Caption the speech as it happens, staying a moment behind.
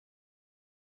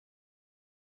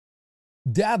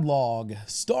Dad log,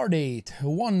 stardate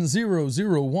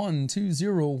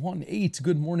 10012018.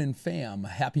 Good morning, fam.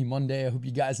 Happy Monday. I hope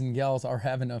you guys and gals are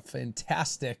having a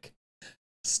fantastic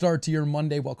start to your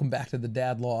Monday. Welcome back to the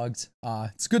Dad logs.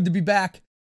 It's good to be back.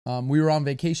 We were on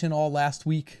vacation all last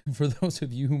week for those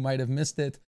of you who might have missed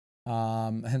it.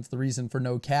 Hence the reason for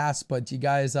no cast, but you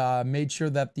guys made sure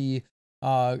that the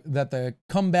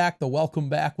comeback, the welcome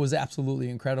back was absolutely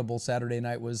incredible. Saturday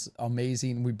night was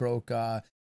amazing. We broke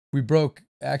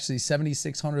actually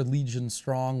 7,600 Legion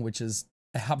strong, which is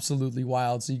absolutely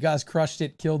wild. So you guys crushed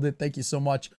it, killed it. Thank you so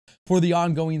much for the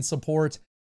ongoing support.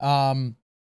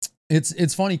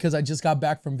 It's funny because I just got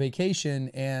back from vacation,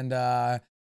 and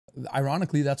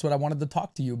ironically, that's what I wanted to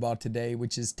talk to you about today,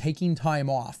 which is taking time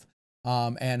off,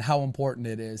 and how important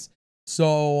it is.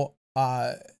 So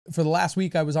for the last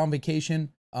week I was on vacation.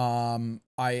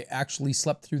 I actually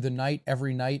slept through the night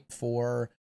every night for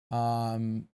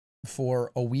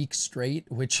a week straight,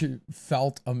 which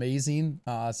felt amazing,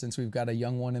 since we've got a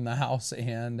young one in the house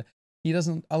and he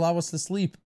doesn't allow us to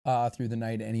sleep through the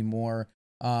night anymore.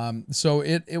 So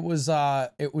it was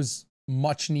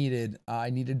much needed.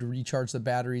 I needed to recharge the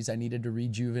batteries. I needed to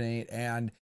rejuvenate.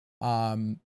 And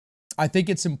I think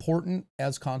it's important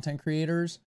as content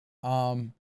creators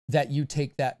that you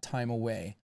take that time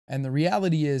away. And the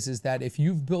reality is that if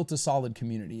you've built a solid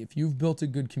community, if you've built a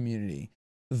good community,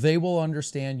 they will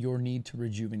understand your need to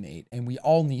rejuvenate, and we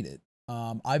all need it.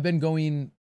 I've been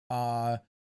going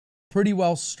pretty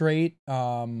well straight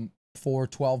for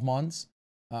 12 months,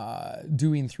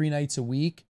 doing 3 nights a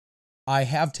week. I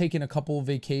have taken a couple of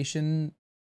vacation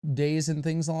days and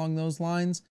things along those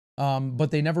lines,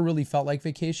 but they never really felt like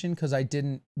vacation because I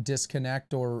didn't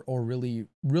disconnect or really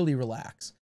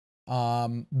relax.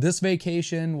 This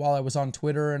vacation, while I was on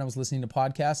Twitter and I was listening to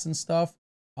podcasts and stuff,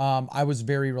 I was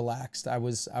very relaxed. I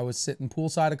was sitting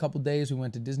poolside a couple of days. We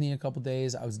went to Disney a couple of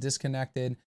days. I was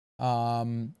disconnected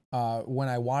when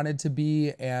I wanted to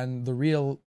be. And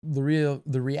the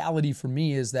reality for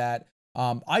me is that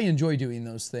I enjoy doing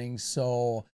those things.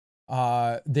 So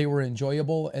they were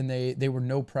enjoyable, and they were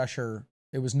no pressure.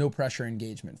 It was no pressure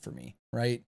engagement for me,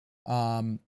 right?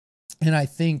 And I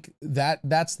think that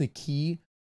that's the key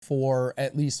for,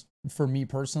 at least for me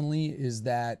personally, is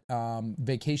that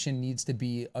vacation needs to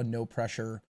be a no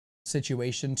pressure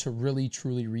situation to really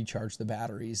truly recharge the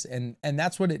batteries. And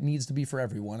that's what it needs to be for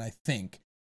everyone, I think,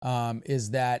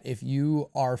 is that if you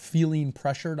are feeling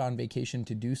pressured on vacation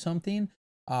to do something,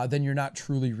 then you're not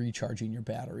truly recharging your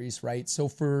batteries, right? So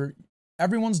for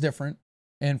everyone's different.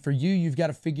 And for you, you've got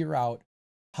to figure out,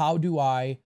 how do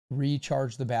I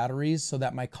recharge the batteries so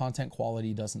that my content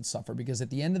quality doesn't suffer? Because at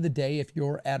the end of the day, if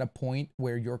you're at a point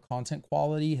where your content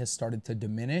quality has started to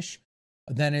diminish,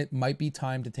 then it might be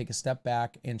time to take a step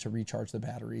back and to recharge the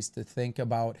batteries, to think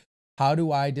about, how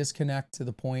do I disconnect to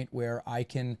the point where I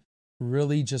can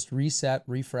really just reset,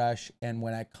 refresh, and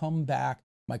when I come back,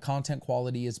 my content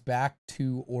quality is back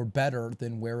to or better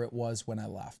than where it was when I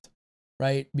left,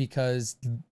 right? Because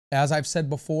as I've said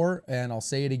before, and I'll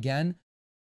say it again,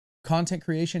 content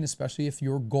creation, especially if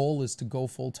your goal is to go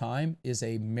full time, is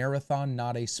a marathon,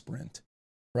 not a sprint,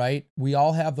 right? We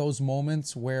all have those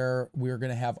moments where we're going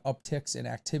to have upticks in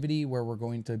activity, where we're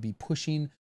going to be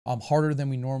pushing harder than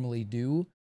we normally do.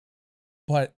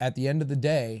 But at the end of the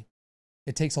day,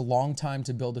 it takes a long time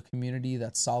to build a community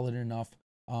that's solid enough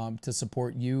to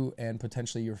support you and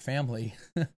potentially your family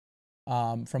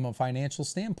from a financial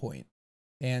standpoint.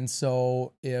 And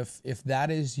so if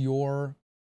that is your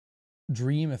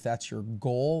dream, if that's your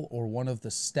goal or one of the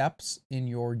steps in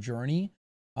your journey,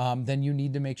 then you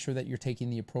need to make sure that you're taking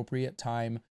the appropriate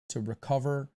time to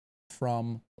recover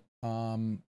from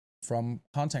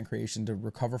content creation, to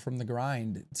recover from the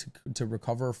grind, to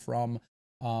recover from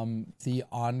the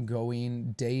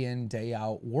ongoing day in, day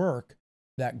out work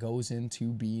that goes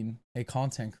into being a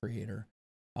content creator.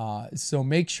 So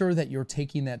make sure that you're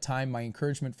taking that time. My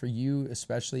encouragement for you,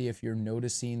 especially if you're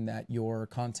noticing that your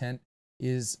content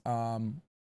is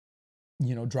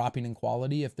dropping in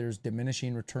quality, if there's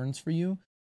diminishing returns for you,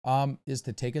 is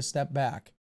to take a step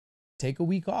back, take a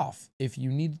week off. If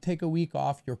you need to take a week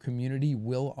off, your community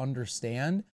will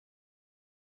understand,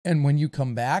 and when you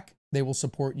come back, they will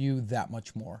support you that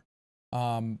much more,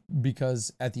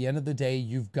 because at the end of the day,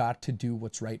 you've got to do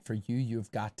what's right for you.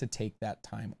 You've got to take that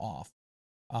time off.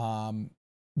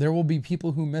 There will be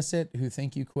people who miss it, who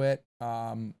think you quit.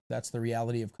 That's the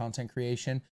reality of content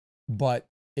creation. But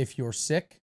if you're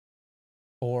sick,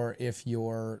 or if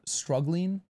you're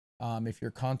struggling, if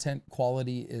your content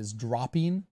quality is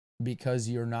dropping because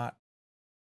you're not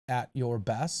at your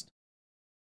best,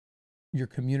 your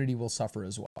community will suffer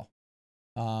as well.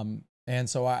 And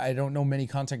so I don't know many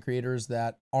content creators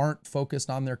that aren't focused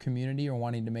on their community or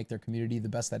wanting to make their community the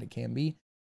best that it can be.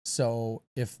 So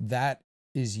if that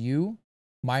is you,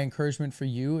 my encouragement for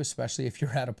you, especially if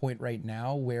you're at a point right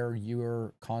now where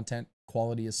your content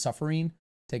quality is suffering,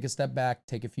 take a step back,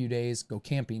 take a few days, go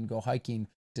camping, go hiking,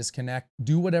 disconnect,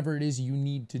 do whatever it is you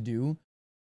need to do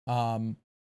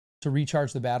to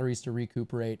recharge the batteries, to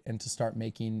recuperate, and to start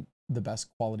making the best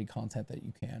quality content that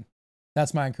you can.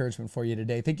 That's my encouragement for you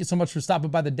today. Thank you so much for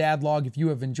stopping by the Dad Log. If you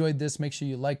have enjoyed this, make sure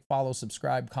you like, follow,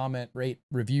 subscribe, comment, rate,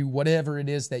 review, whatever it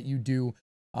is that you do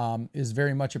is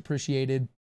very much appreciated.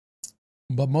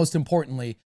 But most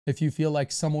importantly, if you feel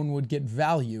like someone would get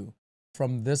value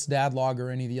from this Dad Log or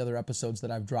any of the other episodes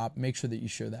that I've dropped, make sure that you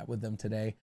share that with them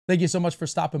today. Thank you so much for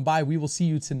stopping by. We will see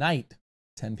you tonight,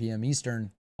 10 p.m.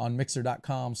 Eastern, on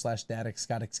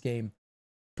mixer.com/DadXScottXGame.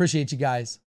 Appreciate you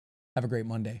guys. Have a great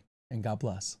Monday, and God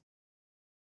bless.